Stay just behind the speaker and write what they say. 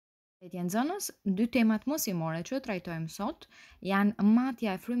Të nxënës, dy temat mësimore që trajtojmë sot janë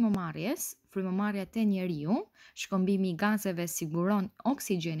matja e frymëmarrjes, frymëmarrja te njeriu, shkëmbimi i gazeve siguron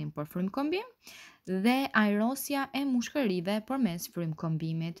oksigjenin për frymëkëmbim dhe ajrosja e mushkërive përmes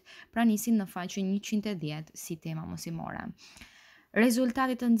frymëkëmbimit. Pra nisin në faqen 110 si tema mësimore.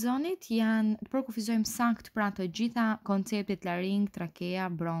 Rezultatet të nxënit janë të përkufizojmë sakt pra të gjitha konceptet laring, trakea,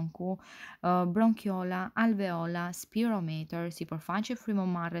 bronku, bronkiola, alveola, spirometër, sipërfaqe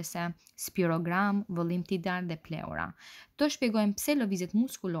frymëmarrëse, spirogram, vëllim tidal dhe pleura. Të shpjegojmë pse lëvizjet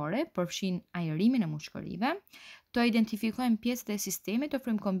muskulore përfshin ajrimin e mushkërive, të identifikojmë pjesët e sistemit të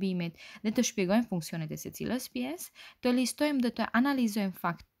frymëkëmbimit dhe të shpjegojmë funksionet e secilës pjesë, të listojmë dhe të analizojmë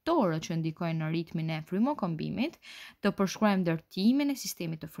faktorët që ndikojnë në ritmin e frymëkëmbimit, të përshkruajmë ndërtimin e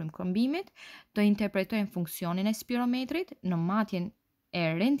sistemit të frymëkëmbimit, të interpretojmë funksionin e spirometrit në matjen e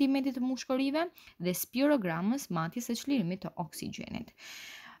rendimentit të mushkërive dhe spirogramës matjes së çlirimit të oksigjenit.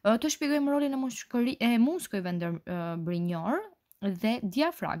 Të shpjegojmë rolin e muskujve ndërbrinjor dhe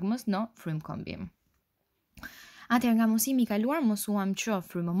diafragmës në frymëkëmbim. Atëherë nga mësimi i kaluar mësuam që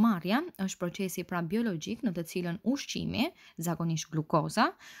frymëmarrja është procesi pra biologjik në të cilën ushqimi, zakonisht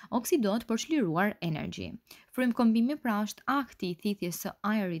glukoza, oksidohet për çliruar energji. Frymëkëmbimi pra është akti i thithjes së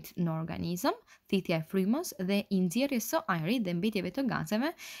ajrit në organizëm, thithja e frymës dhe i nxjerrjes së ajrit dhe mbetjeve të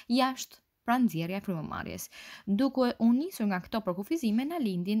gazeve jashtë pra nxjerrja e frymëmarrjes. Duke u nisur nga këto përkufizime na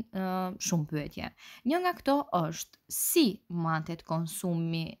lindin shumë pyetje. Një nga këto është si matet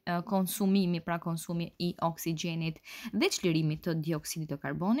konsumimi pra konsumi i oksigjenit dhe çlirimit të dioksidit të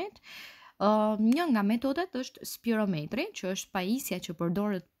karbonit. Një nga metodat është spirometri, që është pajisja që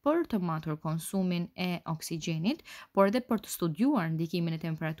përdoret për të matur konsumin e oksigjenit, por edhe për të studiuar ndikimin e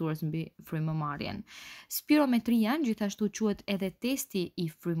temperaturës mbi frymëmarrjen. Spirometria gjithashtu quhet edhe testi i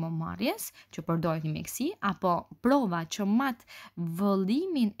frymëmarrjes, që përdoret në mjekësi, apo prova që mat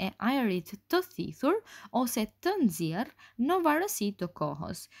vëllimin e ajrit të thithur ose të nxjerr në varësi të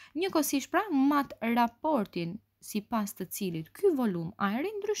kohës. Njëkohësisht pra mat raportin sipas të cilit ky volum ajri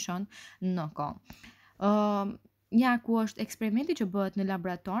ndryshon në kohë. Ja ku është eksperimenti që bëhet në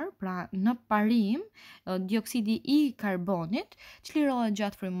laborator, pra në parim, dioksidi i karbonit çlirohet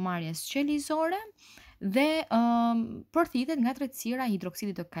gjatë frymëmarrjes qelizore dhe përthithet nga tretësira e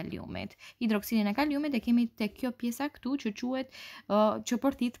hidroksidit të kaliumit. Hidroksidin e kaliumit e kemi tek kjo pjesa këtu që quhet që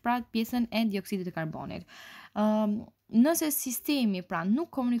përthith pra pjesën e dioksidit të karbonit. Nëse sistemi pra nuk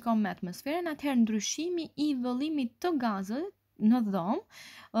komunikon me atmosferën, atëherë ndryshimi i vëllimit të gazit në dhomë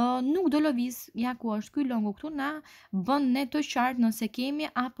nuk do lëviz, ja ku është ky longu këtu, na bën ne të qartë nëse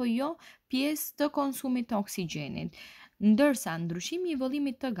kemi apo jo pjesë të konsumit të oksigjenit. Ndërsa ndryshimi i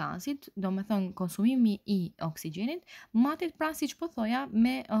vëllimit të gazit, do me thënë konsumimi i oksigjenit, matet pra siç po thoja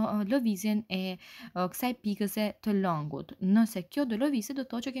me lëvizjen e kësaj pikëse të longut. Nëse kjo do lëvizë, do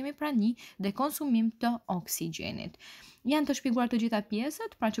thotë që kemi pra një dekonsumim të oksigjenit. Janë të shpjeguar të gjitha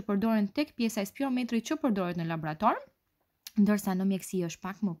pjesët, pra që përdoren tek pjesa e spirometrit që përdoret në laborator, ndërsa në mjeksi është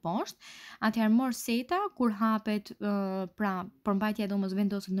pak më poshtë. Atëherë mor seta kur hapet pra përmbajtja e dhomës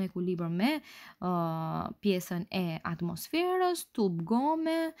vendoset në ekuilibër me pjesën e atmosferës, tub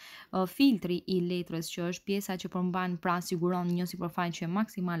gome, filtri i letrës që është pjesa që përmban pra siguron një sipërfaqe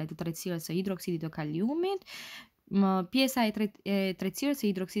maksimale të tretësirës së hidroksidit të kaliumit. Pjesa e tretësirës së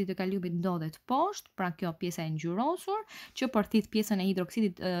hidroksidit të kaliumit ndodhet poshtë, pra kjo pjesa e ngjyrosur që përthith pjesën e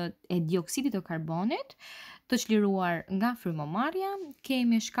hidroksidit e dioksidit të karbonit të çliruar nga frymëmarrja.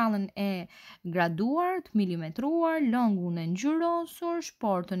 Kemi shkallën e graduar, të milimetruar, longun e ngjyrosur,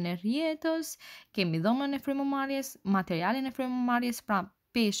 shportën e rrjetës, kemi dhomën e frymëmarrjes, materialin e frymëmarrjes, pra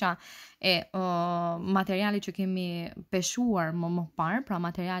pesha e materialit që kemi peshuar më parë, pra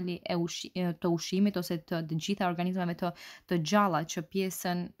materiali të ushqimit ose të gjitha organizmave të gjalla që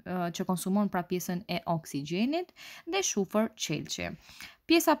që konsumon pra pjesën e oksigjenit dhe shufër qelçi.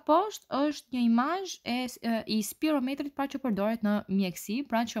 Pjesa poshtë është një imazh i spirometrit pra që përdoret në mjeksi,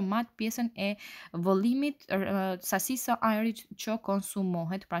 pra që mat pjesën e vëllimit, sasisë së ajrit që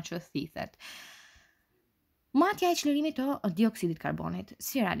konsumohet, pra që thithet. Matja e çlirimit të dioksidit karbonit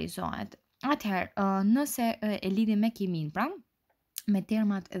si realizohet? Atëherë, nëse e lidhim me kimin, pra me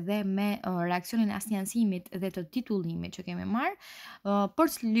termat dhe me reaksionin e asnjanësimit dhe të titullimit që kemi marr, për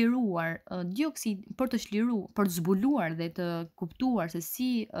të zbuluar dhe të kuptuar se si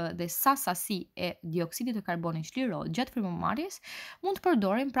dhe sa sasi e dioksidit të karbonit çlirohet gjatë frymëmarrjes, mund të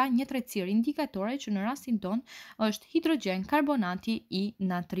përdorim pra një tretësirë indikatore që në rastin ton është hidrogjen karbonati i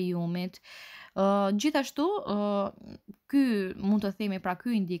natriumit. Gjithashtu ky mund të themi pra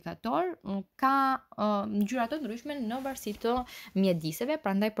ky indikator ka ngjyra të ndryshme në varësi të mjediseve,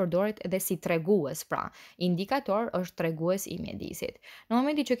 prandaj përdoret edhe si tregues, pra indikator është tregues i mjedisit. Në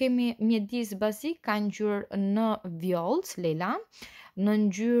momentin që kemi mjedis bazik ka ngjyrë në vjollc, lila, në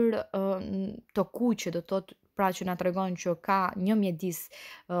ngjyrë të kuqe, do thotë pra që na tregon që ka një mjedis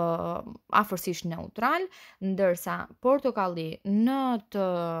afërsisht neutral, ndërsa portokalli në të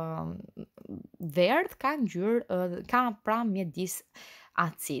verdh ka ngjyrë ka pra mjedis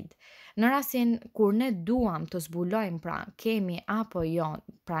acid. Në rastin kur ne duam të zbulojmë pra kemi apo jo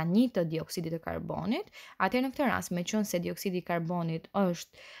pranitë të dioksidit të karbonit, atëherë në këtë rast meqense dioksidi i karbonit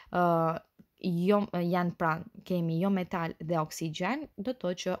është janë pra kemi jo metal dhe oksigjen, do të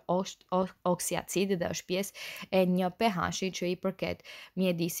thotë që është oksiacid dhe është pjesë e një pH-i që i përket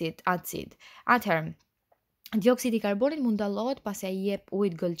mjedisit acid. Atëherë dioksidi i karbonit mund dallohet pasi ai jep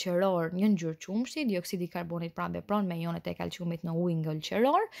ujit gëlqëror një ngjyrë qumshi. Dioksidi i karbonit pra vepron me ionet e kalciumit në ujin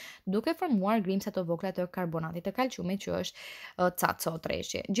gëlqëror, duke formuar grimca të vogla të karbonatit të kalciumit që është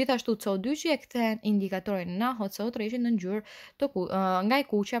CaCO3. Gjithashtu CO2 e kthen indikatorin në HCO3 në ngjyrë të nga e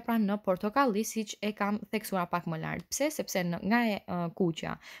kuqja pra në portokalli, siç e kam theksuar pak më lart. Pse? Sepse nga e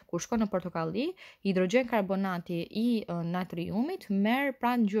kuqja kur shkon në portokalli, hidrogjen karbonati i natriumit merr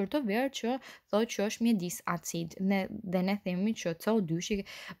pra ngjyrë të verdhë që thotë që është mjedis acid. Dhe ne themi që CO2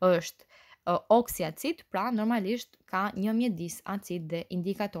 është oksiacid, pra normalisht ka një mjedis acid dhe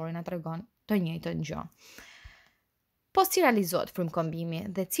indikatori na tregon të njëjtën gjë. Po si realizohet frymëkëmbimi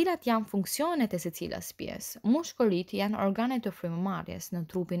dhe cilat janë funksionet e secilës pjesë? Mushkëritë janë organe të frymëmarrjes. Në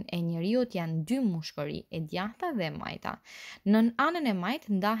trupin e njeriut janë 2 mushkëri, e djathta dhe e majta. Në anën e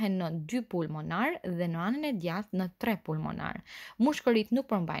majtë ndahen në 2 pulmonar dhe në anën e djathtë në 3 pulmonar. Mushkëritë nuk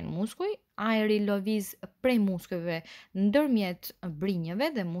përmbajnë muskuj, ajri lëviz prej muskujve ndërmjet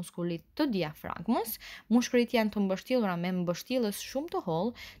brinjëve dhe muskulit të diafragmës. Mushkëritë janë të mbështjellura me mbështjellës shumë të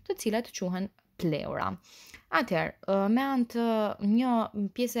hollë, të cilat quhen pleura. Atëherë, me anë të një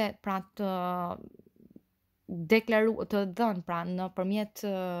pjese pra të të dhënë pra nëpërmjet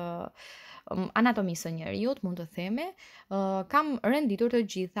anatomisë së njeriut, mund të themi, kam renditur të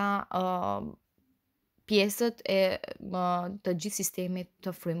gjitha pjesët e të gjithë sistemit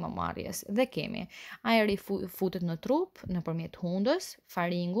të frymëmarrjes. Dhe kemi ajri futet në trup nëpërmjet hundës,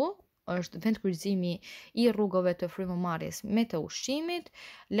 faringu është vend kryqëzimi i rrugëve të frymëmarrjes me të ushqimit,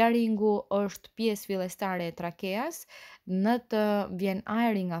 laringu është pjesë fillestare e trakeas, në të vjen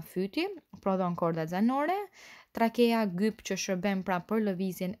ajri nga fyti, prodhon korda zanore, trakea gyp që shërben pra për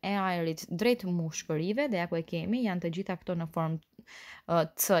lëvizjen e ajrit drejt mushkërive, dhe ja ku e kemi, janë të gjitha këto në formë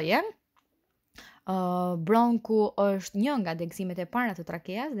C-je. Bronku është një nga degëzimet e para të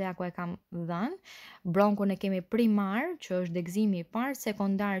trakeas, dhe ja ku e kam dhënë. Bronkun e kemi primar, që është degëzimi i parë,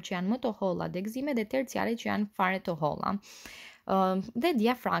 sekondar që janë më të holla degëzime dhe terciare që janë fare të holla. Dhe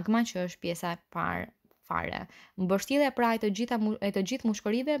diafragma që është pjesa e parë fare. Mbështjellja pra e të gjithë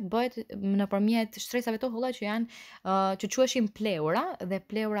mushkërive bëhet nëpërmjet shtresave të holla që janë që quheshin pleura, dhe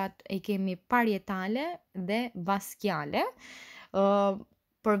pleurat i kemi parietale dhe vaskiale.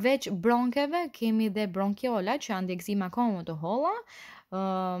 Përveç bronkeve kemi dhe bronkiola që janë degëzime akoma më të holla,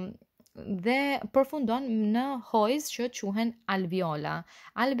 dhe përfundon në hojz që quhen alveola.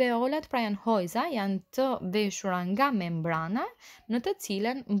 Alveolat pra janë hojza, janë të veshura nga membrana, në të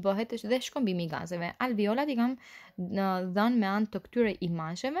cilën bëhet dhe shkëmbimi i gazeve. Alveolat i kam dhënë me anë të këtyre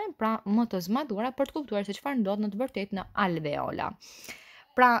imazheve, pra më të zmadura për të kuptuar se çfarë ndodh në të vërtetë në alveola.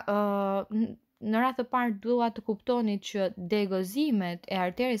 Pra në radhë të parë dua të kuptoni që degëzimet e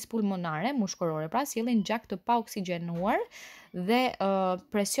arterisë pulmonare mushkërore pra sjellin gjak të paoksigjenuar dhe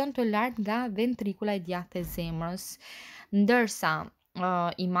presion të lartë nga ventrikula e djathtë e zemrës, ndërsa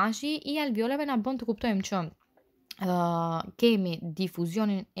imazhi i alveolave na bën të kuptojmë që kemi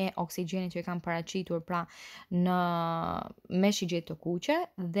difuzionin e oksigjenit që e kam paraqitur pra me shigjet të kuqe,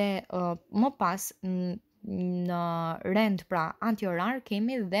 dhe më pas në rend pra antiorar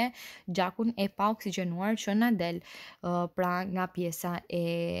kemi dhe gjakun e paoksigjenuar që na del pra nga pjesa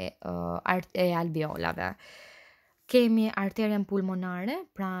e alveolave. Kemi arterien pulmonare,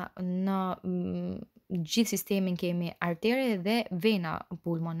 pra në gjithë sistemin kemi artere dhe vena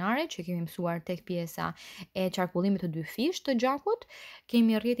pulmonare që kemi mësuar tek pjesa e qarkullimit të dy fish të gjakut,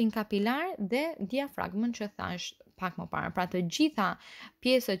 kemi rrjetin kapilar dhe diafragmën që thash pak më parë. Pra të gjitha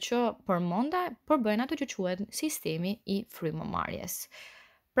pjesët që përmonda përbëjnë ato që quhet sistemi i frymëmarrjes.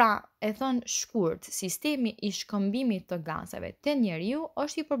 Pra, e thon shkurt, sistemi i shkëmbimit të gazeve te njeriu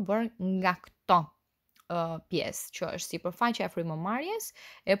është i përbërë nga këto pjesë, që është sipërfaqja e frymëmarrjes,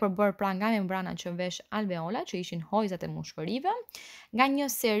 e përbërë pra nga membrana që vesh alveola, që ishin hojzat e mushkërive, nga një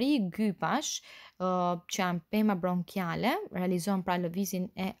seri gypash që janë pema bronkiale, realizon pra lëvizjen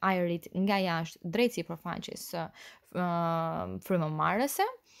e ajrit nga jashtë drejt sipërfaqes së frymëmarrëse,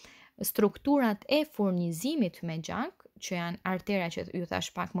 strukturat e furnizimit me gjak, që janë artera që ju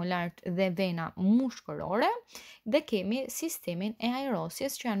thash pak më lart dhe vena mushkërore, dhe kemi sistemin e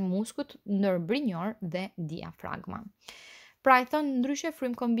ajrosjes që janë muskujt ndërbrinjor dhe diafragma. Pra e thënë ndryshe,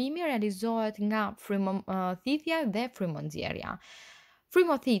 frymëkëmbimi realizohet nga frymëthithja dhe frymënxjerrja.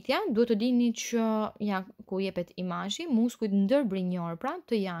 Frymëthithja, duhet të dini që ja ku jepet imazhi, muskujt ndërbrinjor pra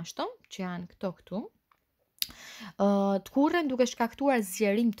të jashtëm, që janë këto këtu, të kurren duke shkaktuar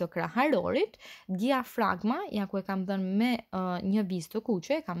zgjerim të kraharorit, diafragma, ja ku e kam dhënë me një vizë të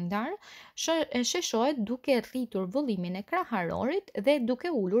kuqe, e kam ndarë, sheshohet duke rritur vëllimin e kraharorit dhe duke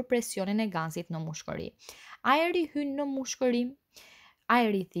ulur presionin e gazit në mushkëri. Ajri hyn në mushkëri.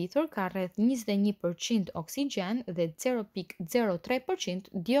 Ajri i thithur ka rreth 21% oksigjen dhe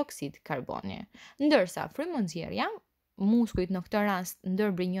 0.03% dioksid karboni. Ndërsa frymënxjerrja, muskujt në këtë rast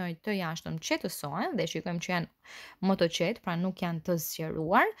ndërbrinjoj të jashtëm qetësohen dhe shikojmë që janë më të qetë, pra nuk janë të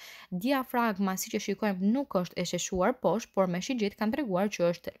zgjeruar. Diafragma, siç e shikojmë, nuk është e sheshuar poshtë, por me shigjet kanë treguar që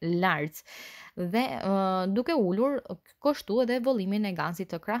është lart. Dhe duke ulur kështu edhe vëllimin e gazit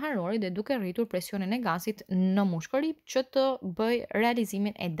të kraharorit dhe duke rritur presionin e gazit në mushkëri që të bëj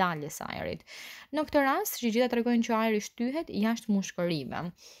realizimin e daljes së ajrit. Në këtë rast, shigjetat tregojnë që ajri shtyhet jashtë mushkërive.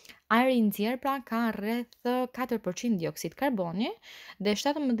 Ajri i nxjerr pra ka rreth 4% dioksid karboni dhe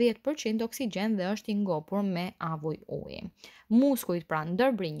 17% oksigjen dhe është i ngopur me avuj uji. Muskujt pra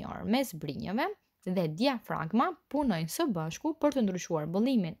ndërbrinjor mes brinjëve dhe diafragma punojnë së bashku për të ndryshuar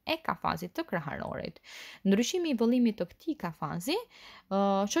vëllimin e kafazit të kraharorit. Ndryshimi i vëllimit të këtij kafazi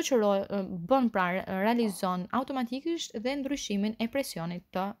bën pra realizon automatikisht dhe ndryshimin e presionit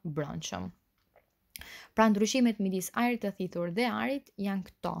të brendshëm. Pra ndryshimet midis ajrit të thithur dhe arit janë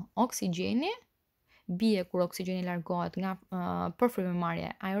këto: oksigjeni bie kur oksigjeni largohet nga për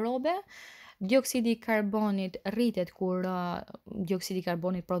frymëmarrje aerobe, dioksidi i karbonit rritet kur dioksidi i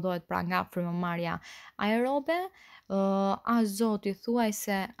karbonit prodhohet pra nga frymëmarrja aerobe, azoti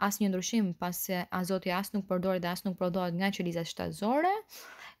thuajse asnjë ndryshim, pasi azoti as nuk përdoret dhe as nuk prodhohet nga qelizat shtatëzore,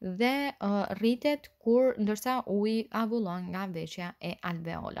 dhe rritet ndërsa uji avullon nga veçja e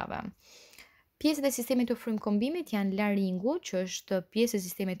alveolave. Pjesët e sistemit të frymëkëmbimit janë laringu, që është pjesë e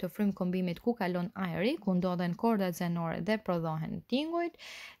sistemit të frymëkëmbimit ku kalon ajri, ku ndodhen kordat zanore dhe prodhohen tingujt.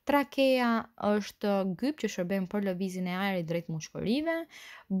 Trakea është gyp që shërben për lëvizjen e ajrit drejt mushkërive.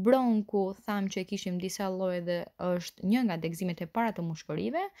 Bronku, tham që kishim disa lloje dhe është një nga degëzimet e para të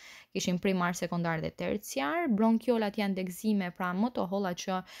mushkërive. Kishim primar, sekondar dhe terciar. Bronkiolat janë degëzime pra më të holla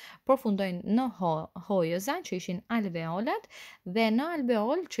që përfundojnë në hojëza, që ishin alveolat, dhe në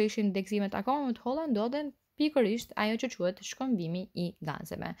alveol, që ishin degëzimet akoma më të holla, ndodhen pikërisht ajo që quhet shkëmbimi i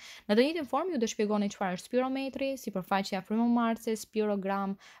gazeve. Në të njëjtën formë ju do shpjegoni çfarë është spirometri, sipërfaqja frymëmarrëse,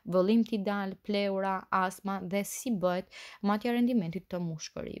 spirogram, vëllim tidal, pleura, astma dhe si bëhet matja rendimentit të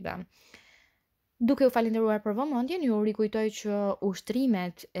mushkërive. Duke u falenderuar për vëmendjen, ju rikujtoj që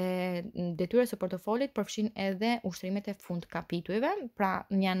ushtrimet e detyrës së portofolit përfshin edhe ushtrimet e fund kapitujve, pra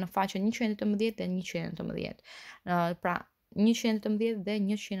janë në faqen 118 dhe 119. Pra 118 dhe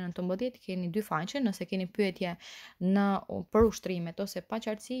 119 keni dy faqe. Nëse keni pyetje për ushtrimet ose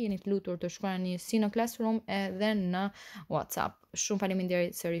paqartësi, jeni të lutur të shkruani si në Classroom edhe në WhatsApp. Shumë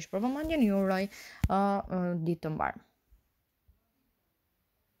faleminderit sërish për vëmendjen, ju uroj ditë të mbar.